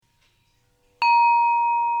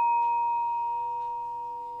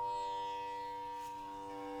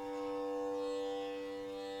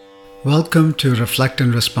Welcome to Reflect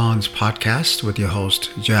and Response podcast with your host,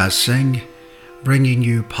 Jazz Singh, bringing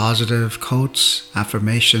you positive quotes,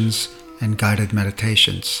 affirmations, and guided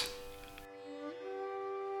meditations.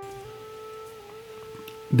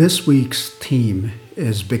 This week's theme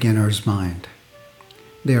is Beginner's Mind.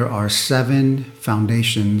 There are 7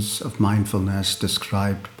 foundations of mindfulness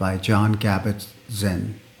described by Jon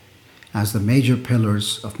Kabat-Zinn as the major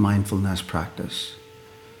pillars of mindfulness practice.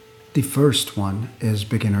 The first one is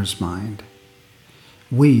beginner's mind.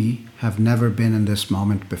 We have never been in this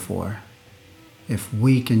moment before. If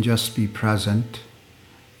we can just be present,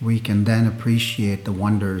 we can then appreciate the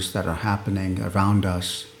wonders that are happening around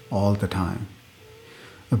us all the time.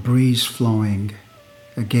 A breeze flowing,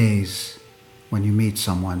 a gaze when you meet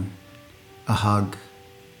someone, a hug,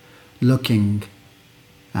 looking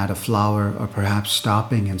at a flower or perhaps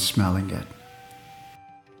stopping and smelling it.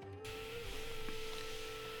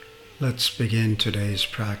 Let's begin today's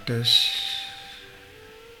practice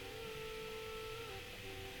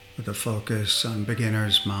with a focus on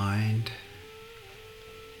beginner's mind.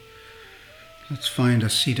 Let's find a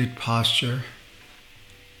seated posture.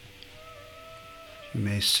 You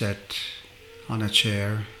may sit on a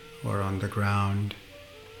chair or on the ground,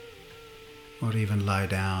 or even lie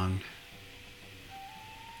down.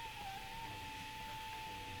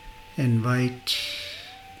 Invite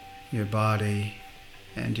your body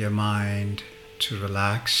and your mind to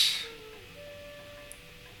relax.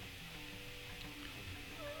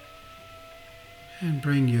 And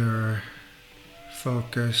bring your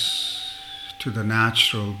focus to the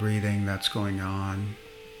natural breathing that's going on.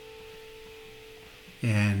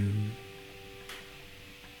 In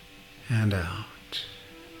and out.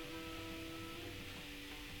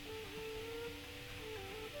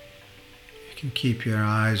 You can keep your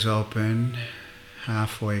eyes open,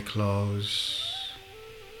 halfway closed,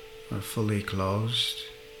 or fully closed.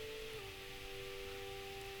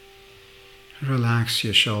 Relax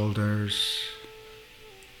your shoulders,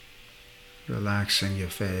 relaxing your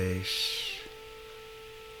face,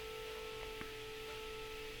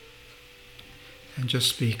 and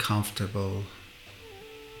just be comfortable.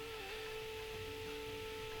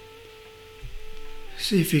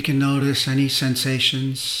 See if you can notice any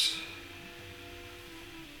sensations,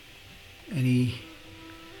 any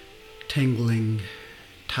tingling,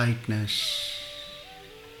 tightness,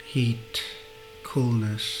 heat,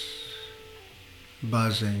 coolness,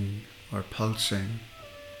 buzzing or pulsing.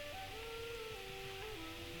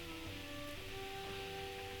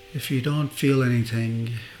 If you don't feel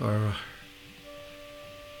anything or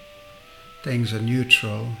things are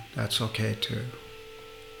neutral, that's okay too.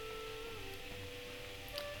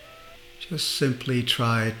 Just simply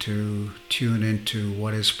try to tune into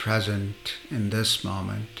what is present in this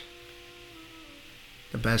moment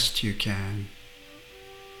the best you can,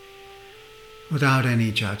 without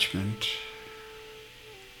any judgment.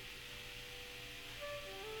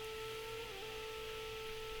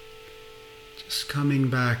 Just coming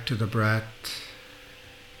back to the breath,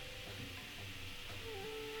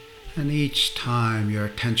 and each time your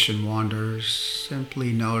attention wanders,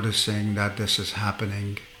 simply noticing that this is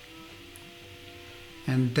happening,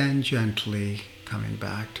 and then gently coming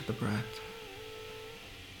back to the breath.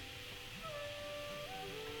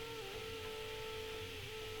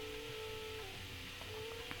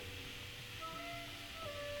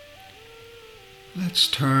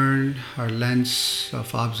 Let's turn our lens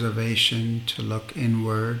of observation to look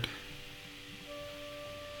inward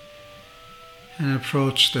and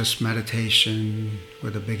approach this meditation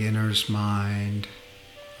with a beginner's mind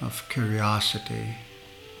of curiosity,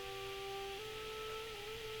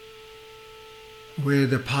 where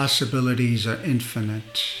the possibilities are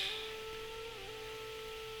infinite.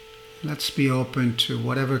 Let's be open to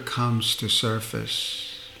whatever comes to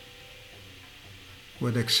surface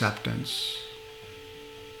with acceptance.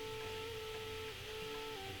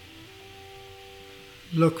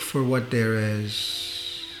 Look for what there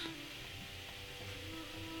is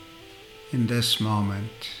in this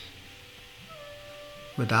moment,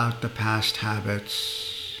 without the past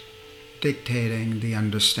habits dictating the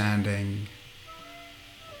understanding,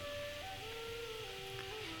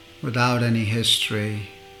 without any history.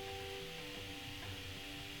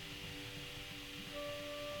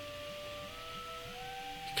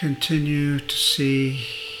 Continue to see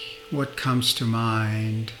what comes to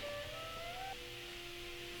mind.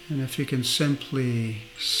 And if you can simply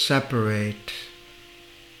separate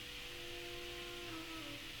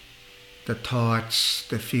the thoughts,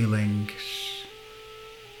 the feelings,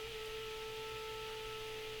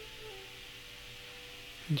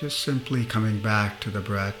 and just simply coming back to the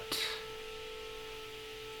breath.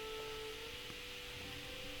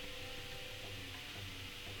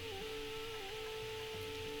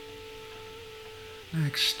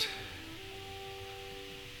 Next,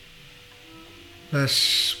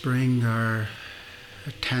 let's bring our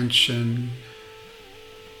attention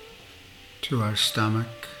to our stomach.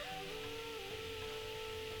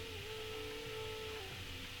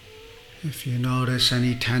 If you notice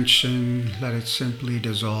any tension, let it simply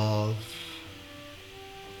dissolve.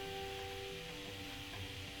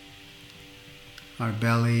 Our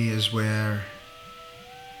belly is where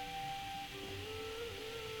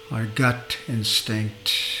our gut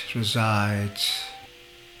instinct resides,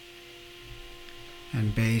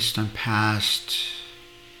 and based on past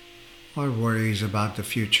or worries about the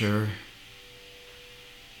future,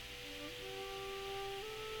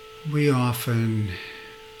 we often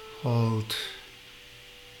hold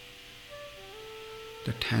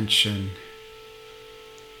the tension.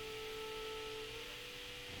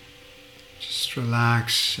 Just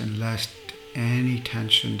relax and let any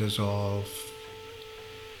tension dissolve.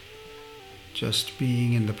 Just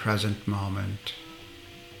being in the present moment.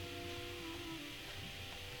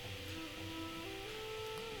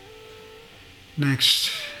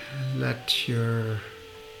 Next, let your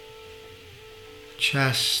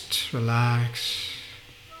chest relax.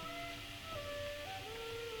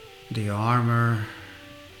 The armor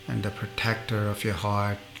and the protector of your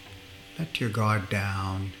heart, let your guard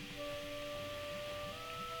down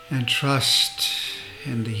and trust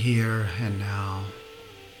in the here and now.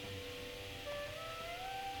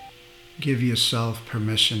 Give yourself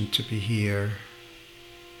permission to be here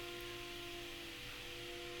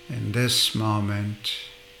in this moment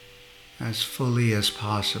as fully as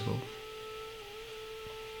possible.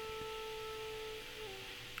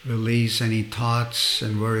 Release any thoughts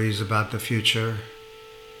and worries about the future.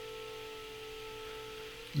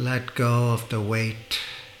 Let go of the weight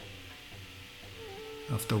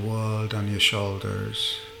of the world on your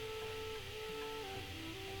shoulders.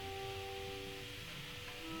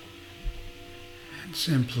 And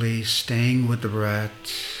simply staying with the breath.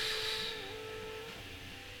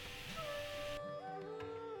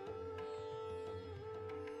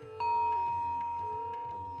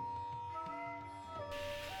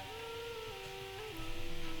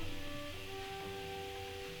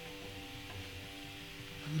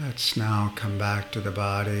 Let's now come back to the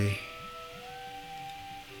body,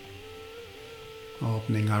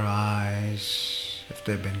 opening our eyes if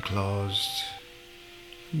they've been closed,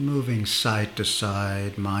 moving side to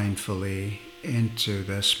side mindfully into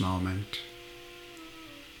this moment.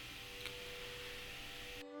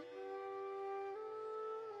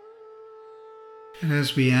 And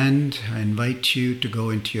as we end, I invite you to go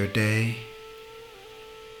into your day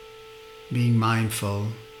being mindful,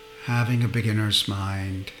 having a beginner's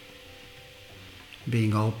mind,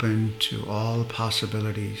 being open to all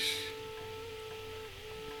possibilities.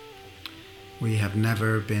 We have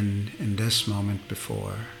never been in this moment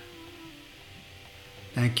before.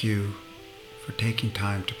 Thank you for taking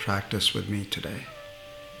time to practice with me today.